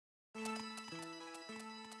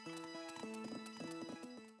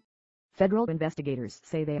Federal investigators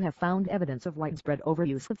say they have found evidence of widespread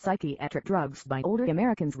overuse of psychiatric drugs by older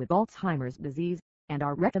Americans with Alzheimer's disease, and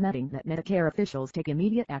are recommending that Medicare officials take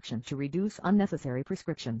immediate action to reduce unnecessary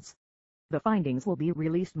prescriptions. The findings will be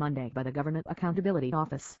released Monday by the Government Accountability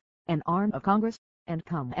Office, an arm of Congress, and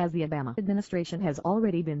come as the Obama administration has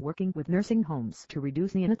already been working with nursing homes to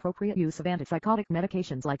reduce the inappropriate use of antipsychotic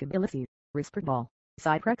medications like Abilify, Risperdal,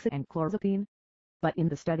 Zyprexa and clozapine. But in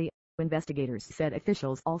the study, investigators said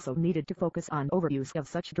officials also needed to focus on overuse of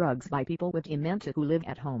such drugs by people with dementia who live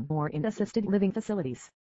at home or in assisted living facilities.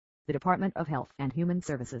 The Department of Health and Human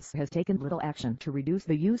Services has taken little action to reduce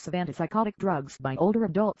the use of antipsychotic drugs by older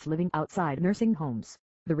adults living outside nursing homes,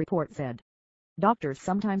 the report said. Doctors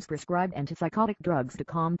sometimes prescribe antipsychotic drugs to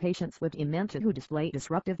calm patients with dementia who display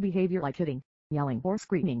disruptive behavior like hitting, yelling or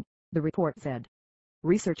screaming, the report said.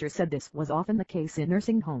 Researchers said this was often the case in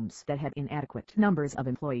nursing homes that had inadequate numbers of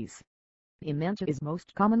employees. Dementia is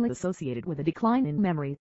most commonly associated with a decline in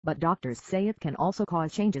memory, but doctors say it can also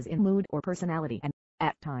cause changes in mood or personality and,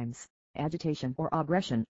 at times, agitation or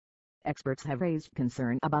aggression. Experts have raised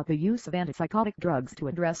concern about the use of antipsychotic drugs to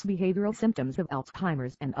address behavioral symptoms of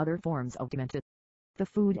Alzheimer's and other forms of dementia. The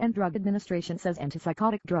Food and Drug Administration says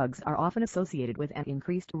antipsychotic drugs are often associated with an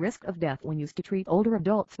increased risk of death when used to treat older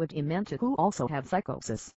adults with dementia who also have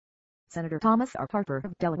psychosis. Senator Thomas R. Parker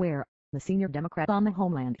of Delaware, the senior Democrat on the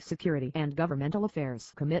Homeland Security and Governmental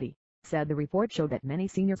Affairs Committee, said the report showed that many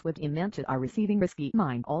seniors with dementia are receiving risky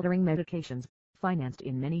mind-altering medications, financed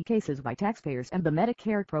in many cases by taxpayers and the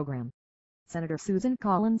Medicare program. Senator Susan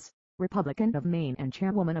Collins, Republican of Maine and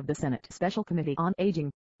chairwoman of the Senate Special Committee on Aging,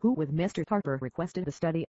 who with Mr. Parker requested the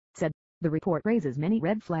study, said, the report raises many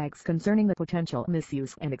red flags concerning the potential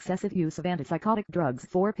misuse and excessive use of antipsychotic drugs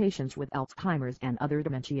for patients with Alzheimer's and other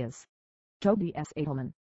dementias. Toby S.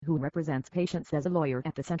 Adelman, who represents patients as a lawyer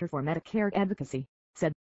at the Center for Medicare Advocacy,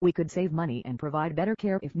 said, we could save money and provide better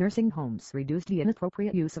care if nursing homes reduced the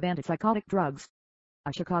inappropriate use of antipsychotic drugs.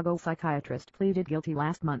 A Chicago psychiatrist pleaded guilty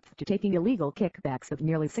last month to taking illegal kickbacks of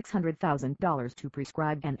nearly $600,000 to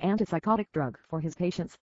prescribe an antipsychotic drug for his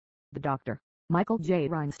patients. The doctor, Michael J.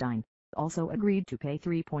 Reinstein, also agreed to pay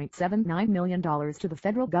 $3.79 million to the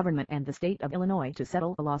federal government and the state of Illinois to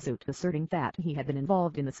settle a lawsuit asserting that he had been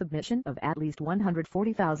involved in the submission of at least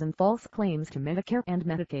 140,000 false claims to Medicare and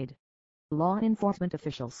Medicaid. Law enforcement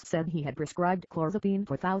officials said he had prescribed clozapine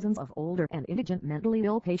for thousands of older and indigent mentally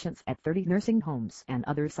ill patients at 30 nursing homes and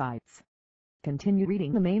other sites. Continue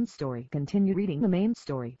reading the main story. Continue reading the main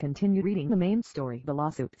story. Continue reading the main story. The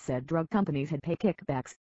lawsuit said drug companies had paid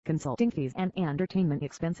kickbacks, consulting fees and entertainment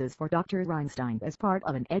expenses for Dr. Reinstein as part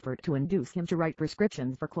of an effort to induce him to write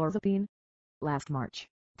prescriptions for clozapine. Last March,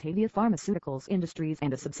 Tavia Pharmaceuticals Industries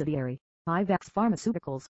and a subsidiary, Ivax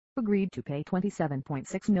Pharmaceuticals, agreed to pay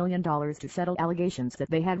 $27.6 million to settle allegations that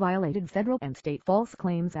they had violated federal and state false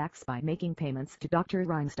claims acts by making payments to Dr.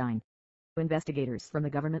 Reinstein. Investigators from the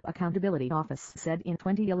Government Accountability Office said in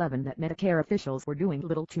 2011 that Medicare officials were doing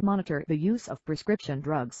little to monitor the use of prescription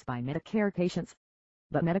drugs by Medicare patients.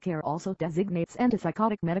 But Medicare also designates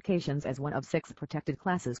antipsychotic medications as one of 6 protected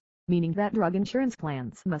classes, meaning that drug insurance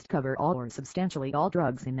plans must cover all or substantially all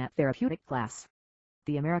drugs in that therapeutic class.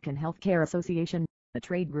 The American Health Care Association, a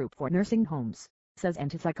trade group for nursing homes, says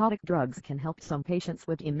antipsychotic drugs can help some patients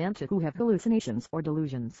with dementia who have hallucinations or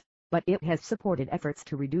delusions, but it has supported efforts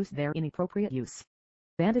to reduce their inappropriate use.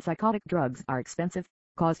 Antipsychotic drugs are expensive,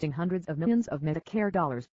 costing hundreds of millions of Medicare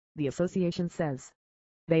dollars, the association says.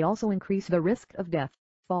 They also increase the risk of death,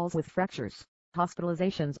 falls with fractures,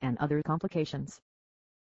 hospitalizations and other complications.